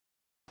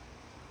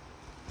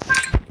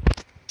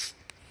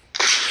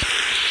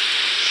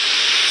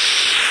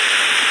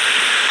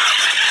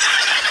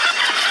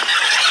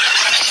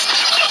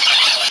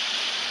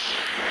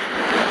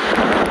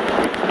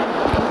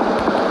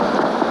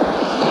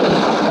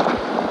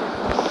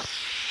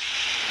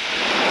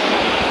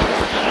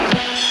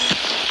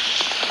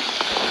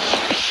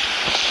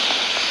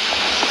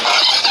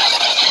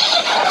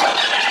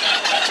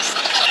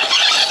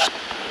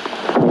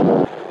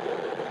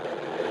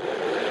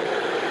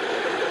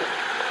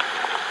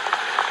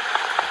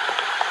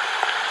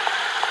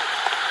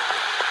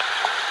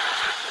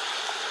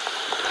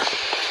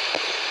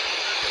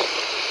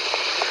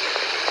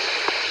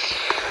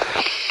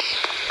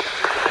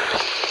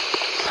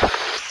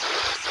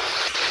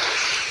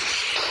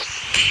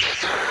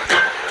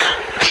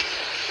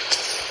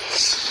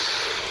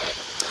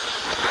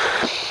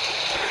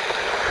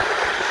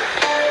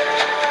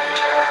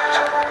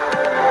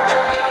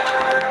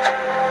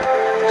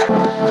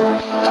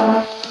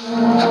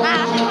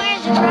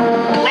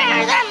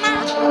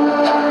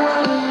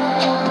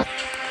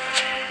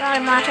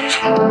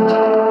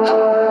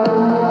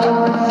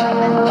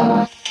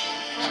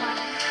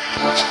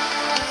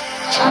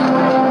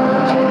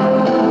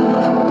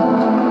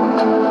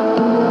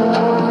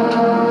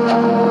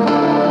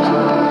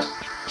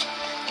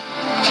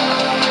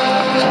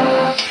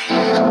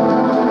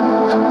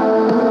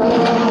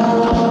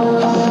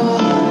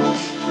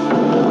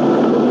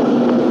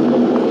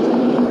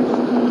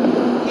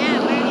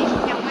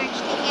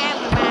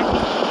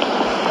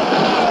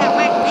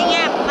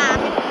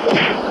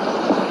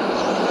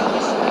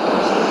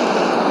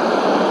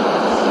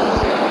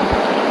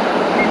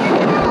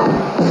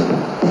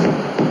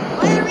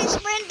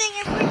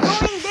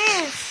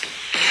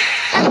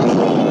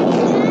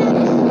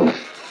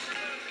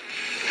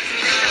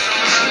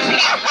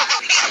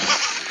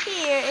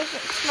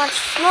Much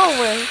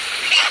slower,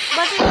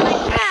 but if I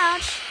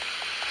crouch,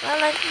 I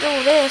like to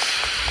do this.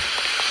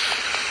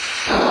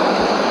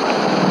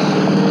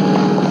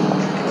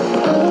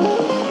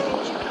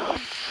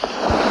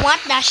 What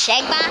the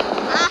shake ba?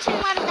 Martin,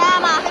 what the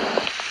Martin?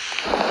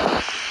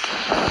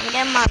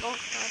 Get my go.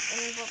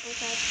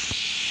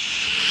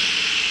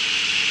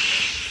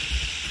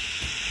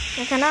 I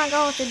cannot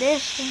go to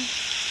this.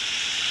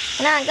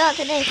 Cannot go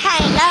to this. Hey,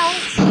 no.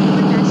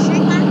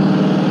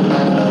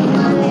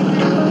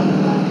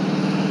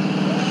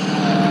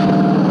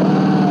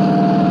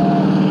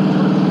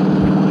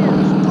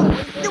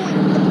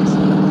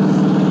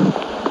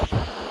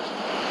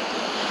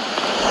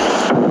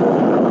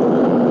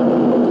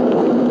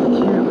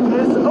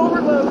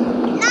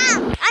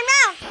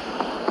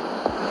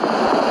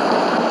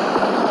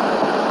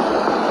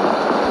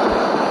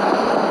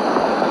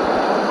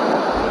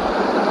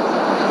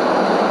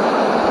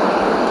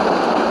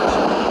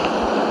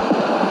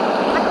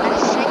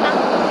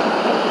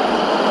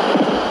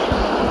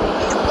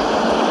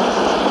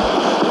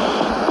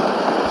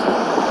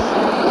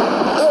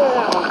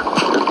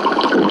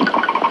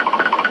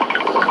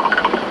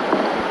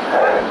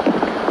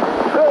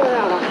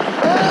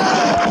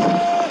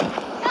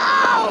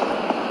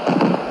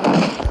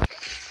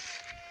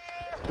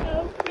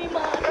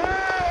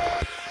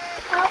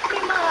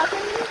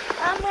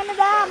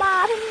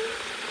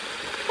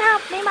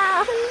 Help me,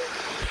 Martin.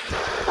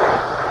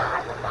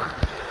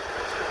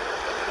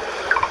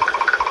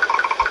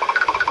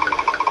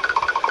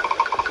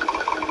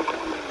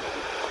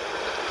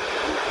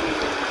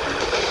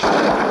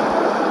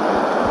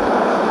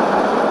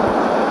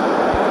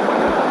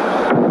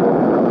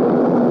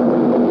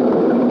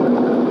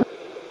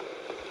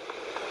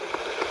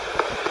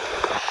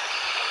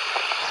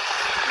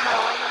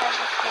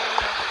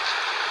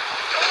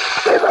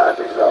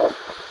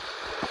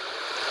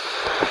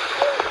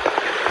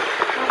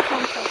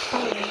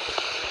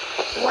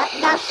 What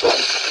does it?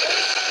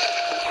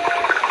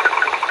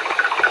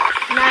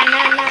 No.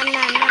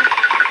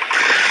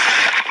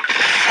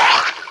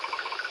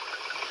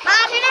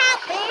 Martin,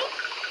 help me!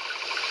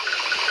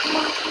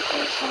 Martin,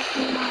 please help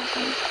me,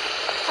 Martin.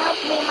 Help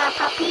me, my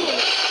puppy.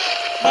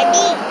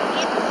 Daddy,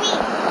 help me.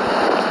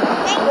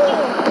 Thank you.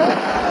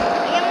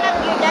 I am not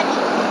your daddy.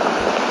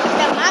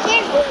 The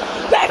Martin.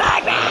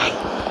 Bang!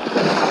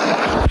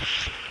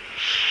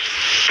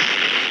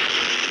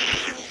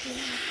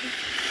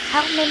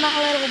 Help me, my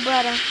little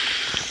brother.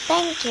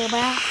 Thank you, bro.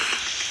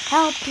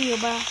 Help you,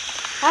 bro.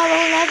 I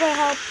will never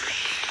help.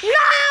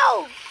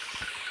 No!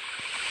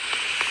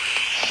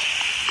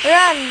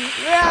 Run!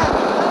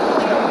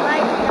 For your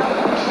life now.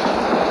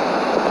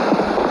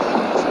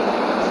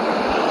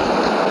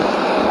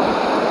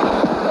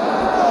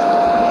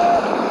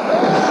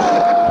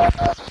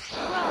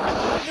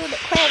 Do the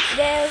crash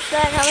there.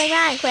 Start coming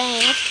on,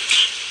 crash.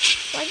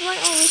 Why do I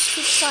always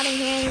keep starting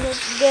here and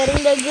just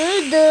getting the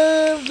good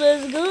stuff?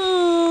 Let's go!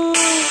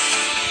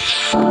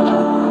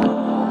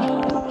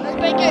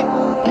 Icebreaker!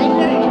 I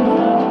learned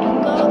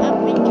to go up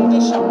into the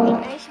ship in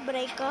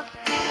icebreaker.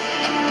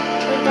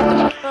 We got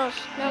to close.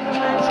 Never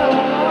mind, so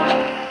more.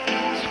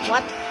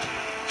 What?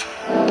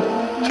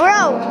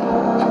 Bro!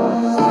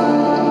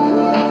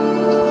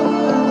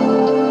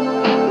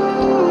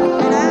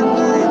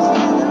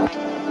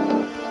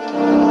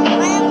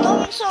 I am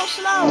going so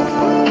slow.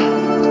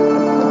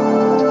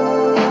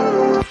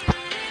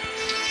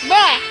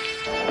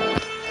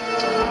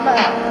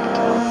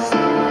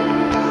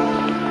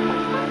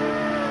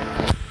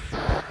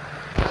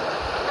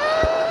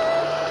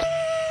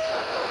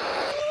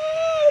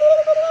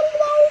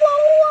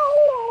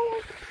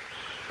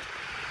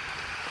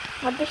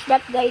 What is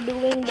that guy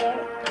doing there?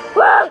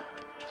 Whoa!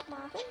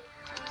 Martin?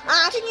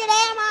 Martin, you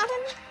there,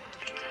 Martin?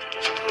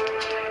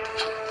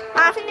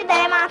 Martin, you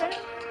there, Martin?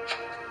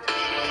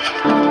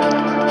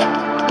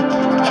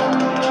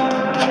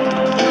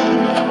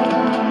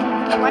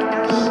 What the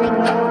shit?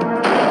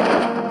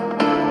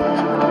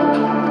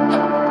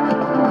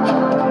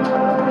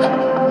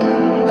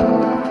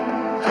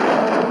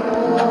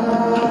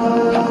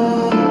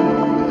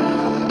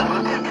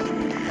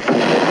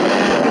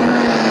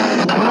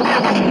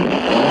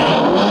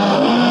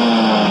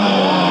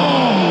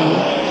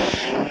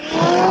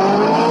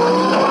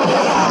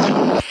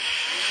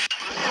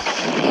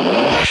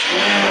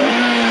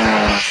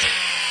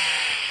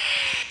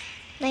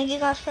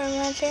 guys for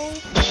watching.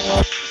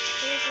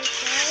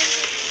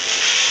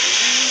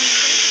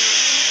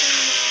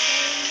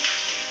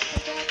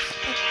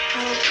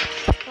 I will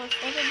post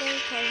every day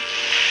because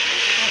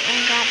I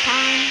ain't got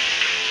time.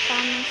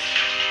 Promise.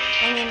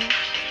 I mean,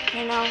 I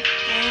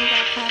ain't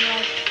got time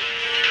like